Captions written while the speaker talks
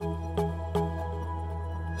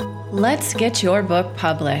Let's get your book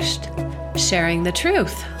published, sharing the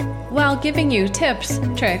truth while giving you tips,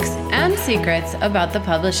 tricks, and secrets about the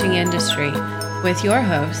publishing industry with your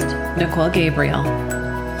host, Nicole Gabriel.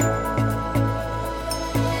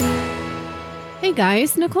 Hey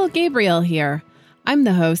guys, Nicole Gabriel here. I'm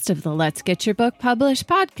the host of the Let's Get Your Book Published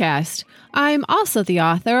podcast. I'm also the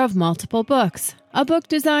author of multiple books, a book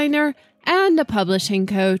designer, and a publishing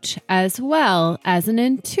coach, as well as an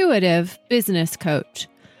intuitive business coach.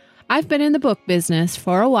 I've been in the book business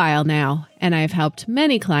for a while now, and I've helped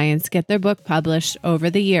many clients get their book published over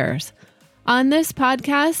the years. On this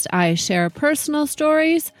podcast, I share personal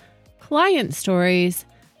stories, client stories,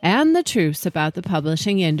 and the truths about the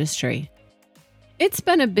publishing industry. It's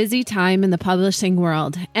been a busy time in the publishing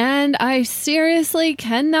world, and I seriously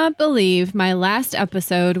cannot believe my last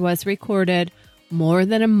episode was recorded more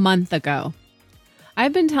than a month ago.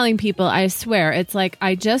 I've been telling people, I swear, it's like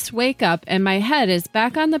I just wake up and my head is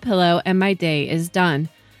back on the pillow and my day is done.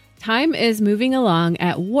 Time is moving along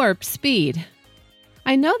at warp speed.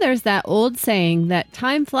 I know there's that old saying that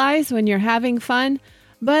time flies when you're having fun,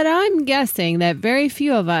 but I'm guessing that very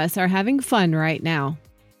few of us are having fun right now.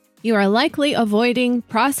 You are likely avoiding,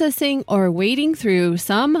 processing, or wading through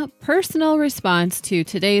some personal response to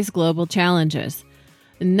today's global challenges.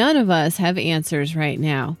 None of us have answers right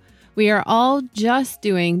now. We are all just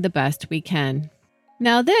doing the best we can.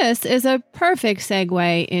 Now, this is a perfect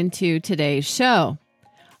segue into today's show.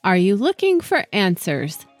 Are you looking for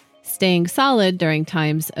answers? Staying solid during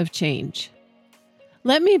times of change.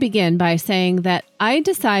 Let me begin by saying that I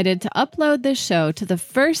decided to upload this show to the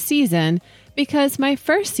first season because my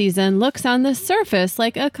first season looks on the surface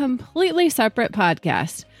like a completely separate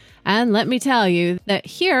podcast. And let me tell you that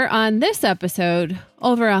here on this episode,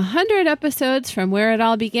 over 100 episodes from where it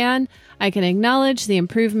all began, I can acknowledge the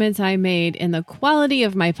improvements I made in the quality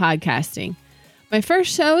of my podcasting. My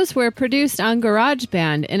first shows were produced on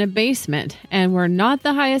GarageBand in a basement and were not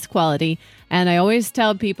the highest quality. And I always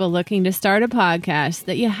tell people looking to start a podcast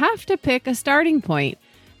that you have to pick a starting point.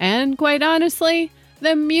 And quite honestly,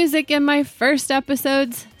 the music in my first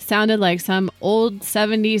episodes sounded like some old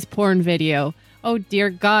 70s porn video. Oh dear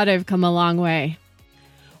God, I've come a long way.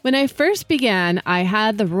 When I first began, I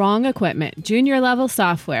had the wrong equipment, junior level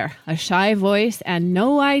software, a shy voice, and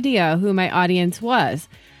no idea who my audience was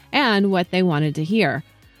and what they wanted to hear.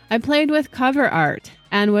 I played with cover art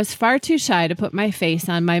and was far too shy to put my face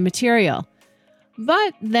on my material.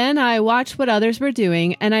 But then I watched what others were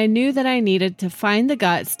doing, and I knew that I needed to find the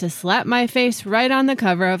guts to slap my face right on the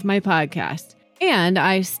cover of my podcast. And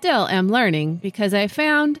I still am learning because I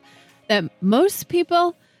found that most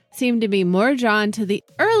people seem to be more drawn to the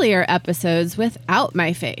earlier episodes without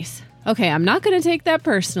my face. Okay, I'm not going to take that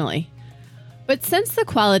personally. But since the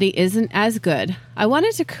quality isn't as good, I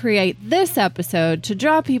wanted to create this episode to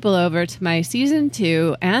draw people over to my Season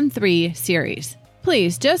 2 and 3 series.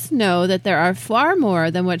 Please just know that there are far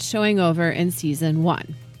more than what's showing over in Season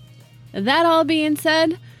 1. That all being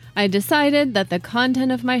said, I decided that the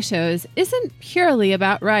content of my shows isn't purely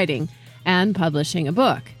about writing and publishing a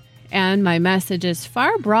book. And my message is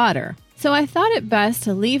far broader. So I thought it best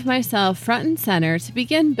to leave myself front and center to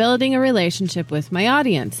begin building a relationship with my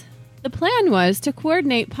audience. The plan was to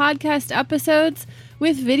coordinate podcast episodes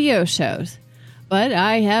with video shows, but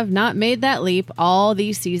I have not made that leap all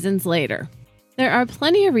these seasons later. There are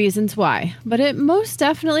plenty of reasons why, but it most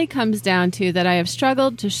definitely comes down to that I have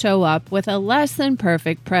struggled to show up with a less than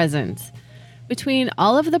perfect presence. Between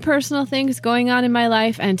all of the personal things going on in my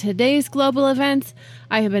life and today's global events,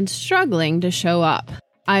 I have been struggling to show up.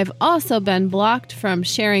 I've also been blocked from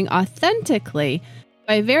sharing authentically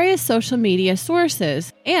by various social media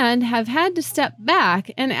sources and have had to step back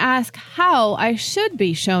and ask how I should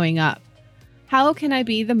be showing up. How can I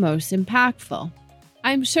be the most impactful?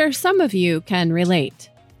 I'm sure some of you can relate.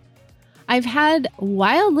 I've had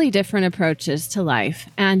wildly different approaches to life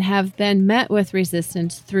and have been met with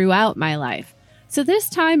resistance throughout my life. So this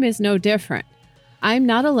time is no different. I'm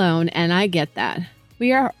not alone, and I get that.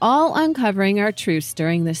 We are all uncovering our truths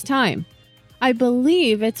during this time. I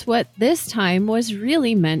believe it's what this time was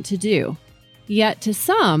really meant to do. Yet to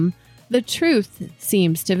some, the truth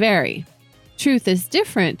seems to vary. Truth is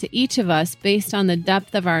different to each of us based on the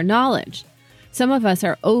depth of our knowledge. Some of us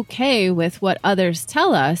are okay with what others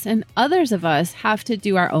tell us, and others of us have to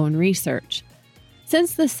do our own research.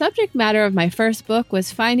 Since the subject matter of my first book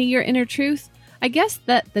was finding your inner truth, I guess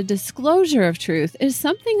that the disclosure of truth is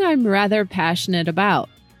something I'm rather passionate about.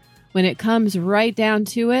 When it comes right down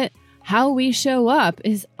to it, how we show up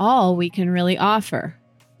is all we can really offer.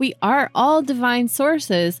 We are all divine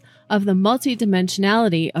sources of the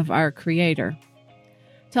multidimensionality of our Creator.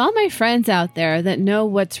 To all my friends out there that know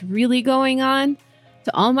what's really going on,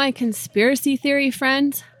 to all my conspiracy theory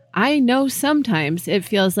friends, I know sometimes it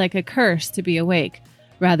feels like a curse to be awake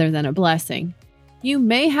rather than a blessing. You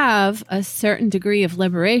may have a certain degree of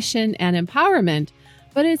liberation and empowerment,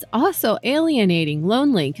 but it's also alienating,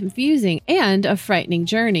 lonely, confusing, and a frightening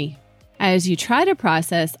journey as you try to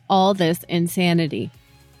process all this insanity.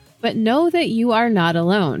 But know that you are not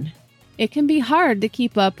alone. It can be hard to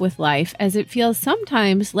keep up with life as it feels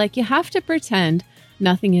sometimes like you have to pretend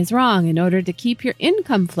nothing is wrong in order to keep your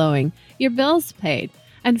income flowing, your bills paid,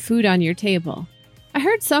 and food on your table. I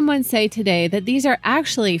heard someone say today that these are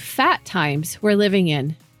actually fat times we're living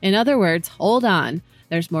in. In other words, hold on,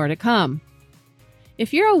 there's more to come.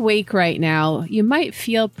 If you're awake right now, you might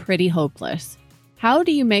feel pretty hopeless. How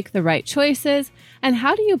do you make the right choices, and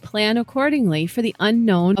how do you plan accordingly for the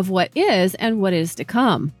unknown of what is and what is to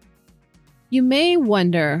come? You may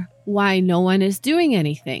wonder why no one is doing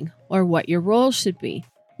anything or what your role should be.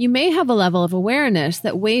 You may have a level of awareness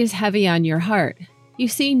that weighs heavy on your heart. You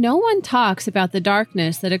see, no one talks about the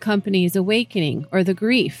darkness that accompanies awakening or the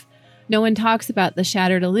grief. No one talks about the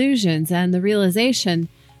shattered illusions and the realization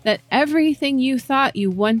that everything you thought you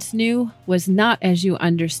once knew was not as you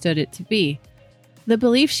understood it to be. The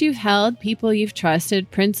beliefs you've held, people you've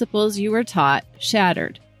trusted, principles you were taught,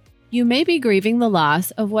 shattered. You may be grieving the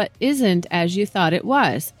loss of what isn't as you thought it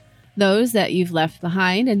was, those that you've left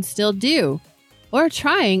behind and still do, or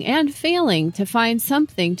trying and failing to find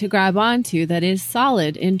something to grab onto that is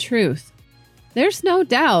solid in truth. There's no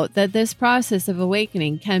doubt that this process of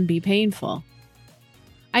awakening can be painful.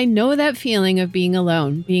 I know that feeling of being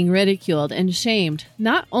alone, being ridiculed and shamed,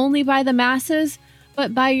 not only by the masses,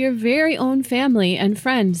 but by your very own family and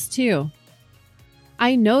friends too.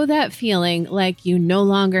 I know that feeling like you no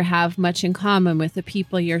longer have much in common with the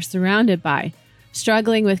people you're surrounded by,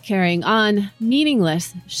 struggling with carrying on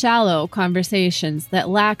meaningless, shallow conversations that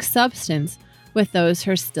lack substance with those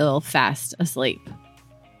who are still fast asleep.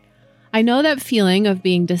 I know that feeling of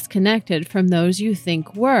being disconnected from those you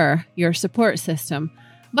think were your support system,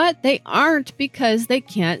 but they aren't because they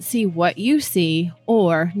can't see what you see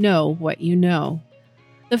or know what you know.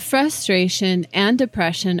 The frustration and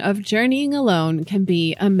depression of journeying alone can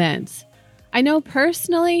be immense. I know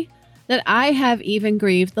personally that I have even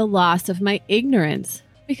grieved the loss of my ignorance,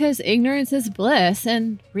 because ignorance is bliss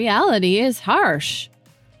and reality is harsh.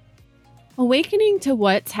 Awakening to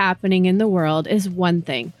what's happening in the world is one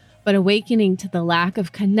thing, but awakening to the lack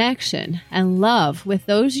of connection and love with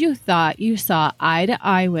those you thought you saw eye to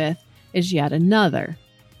eye with is yet another.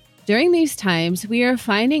 During these times, we are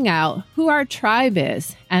finding out who our tribe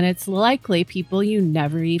is, and it's likely people you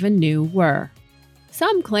never even knew were.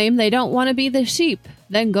 Some claim they don't want to be the sheep,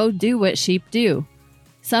 then go do what sheep do.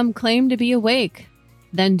 Some claim to be awake,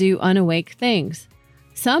 then do unawake things.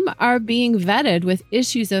 Some are being vetted with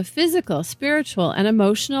issues of physical, spiritual, and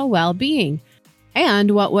emotional well-being,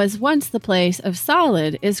 and what was once the place of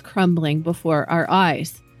solid is crumbling before our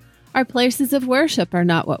eyes. Our places of worship are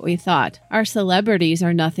not what we thought. Our celebrities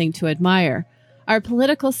are nothing to admire. Our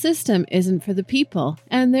political system isn't for the people,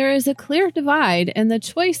 and there is a clear divide in the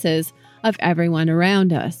choices of everyone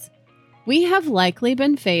around us. We have likely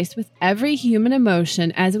been faced with every human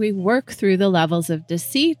emotion as we work through the levels of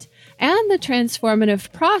deceit and the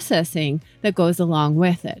transformative processing that goes along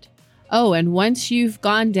with it. Oh, and once you've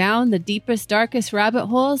gone down the deepest, darkest rabbit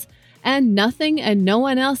holes and nothing and no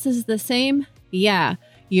one else is the same, yeah,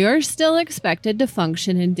 you're still expected to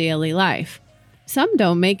function in daily life. Some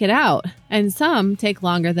don't make it out, and some take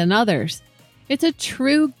longer than others. It's a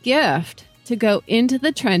true gift to go into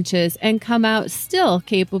the trenches and come out still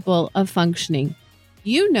capable of functioning.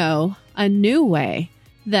 You know, a new way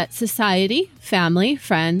that society, family,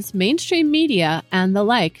 friends, mainstream media, and the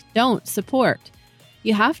like don't support.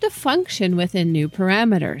 You have to function within new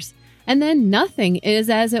parameters, and then nothing is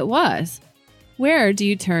as it was. Where do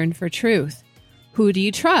you turn for truth? Who do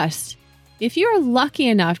you trust? If you're lucky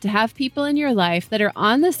enough to have people in your life that are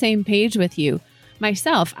on the same page with you,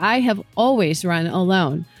 myself, I have always run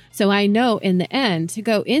alone, so I know in the end to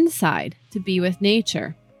go inside to be with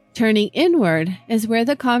nature. Turning inward is where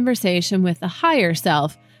the conversation with the higher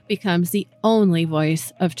self becomes the only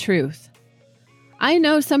voice of truth. I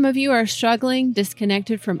know some of you are struggling,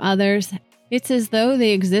 disconnected from others. It's as though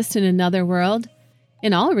they exist in another world.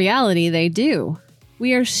 In all reality, they do.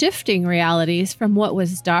 We are shifting realities from what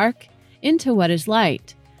was dark into what is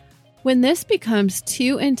light. When this becomes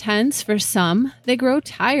too intense for some, they grow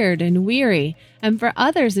tired and weary, and for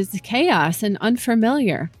others it's chaos and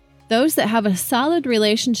unfamiliar. Those that have a solid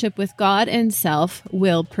relationship with God and self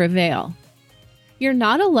will prevail. You're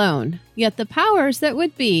not alone, yet the powers that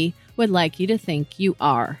would be would like you to think you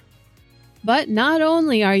are. But not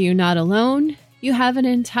only are you not alone, you have an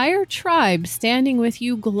entire tribe standing with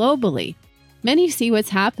you globally. Many see what's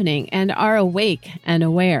happening and are awake and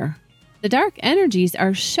aware. The dark energies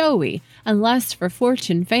are showy and lust for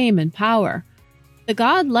fortune, fame, and power. The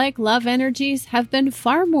God-like love energies have been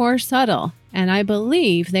far more subtle, and I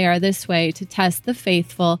believe they are this way to test the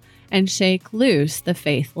faithful and shake loose the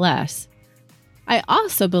faithless. I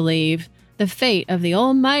also believe the fate of the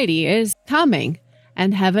Almighty is coming,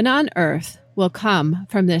 and heaven on earth will come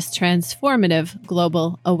from this transformative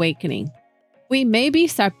global awakening. We may be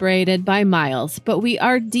separated by miles, but we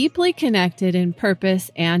are deeply connected in purpose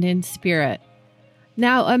and in spirit.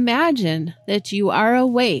 Now imagine that you are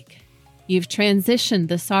awake. You've transitioned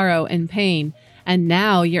the sorrow and pain, and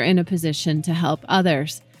now you're in a position to help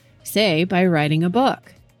others, say by writing a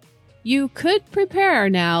book. You could prepare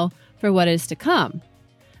now for what is to come.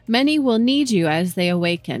 Many will need you as they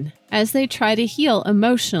awaken, as they try to heal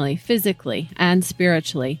emotionally, physically, and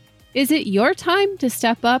spiritually. Is it your time to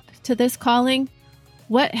step up to this calling?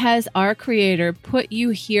 What has our Creator put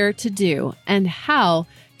you here to do, and how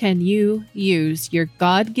can you use your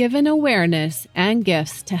God-given awareness and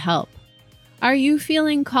gifts to help? Are you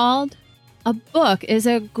feeling called? A book is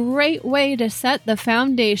a great way to set the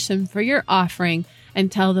foundation for your offering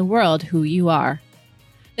and tell the world who you are.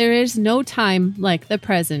 There is no time like the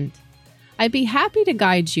present. I'd be happy to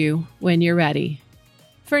guide you when you're ready.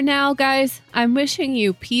 For now, guys, I'm wishing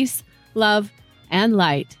you peace, love, and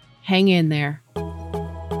light. Hang in there.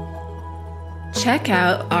 Check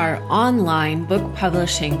out our online book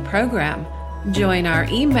publishing program. Join our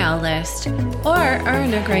email list or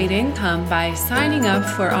earn a great income by signing up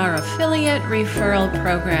for our affiliate referral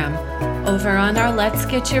program over on our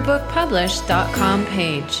letsgetyourbookpublished.com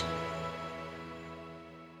page.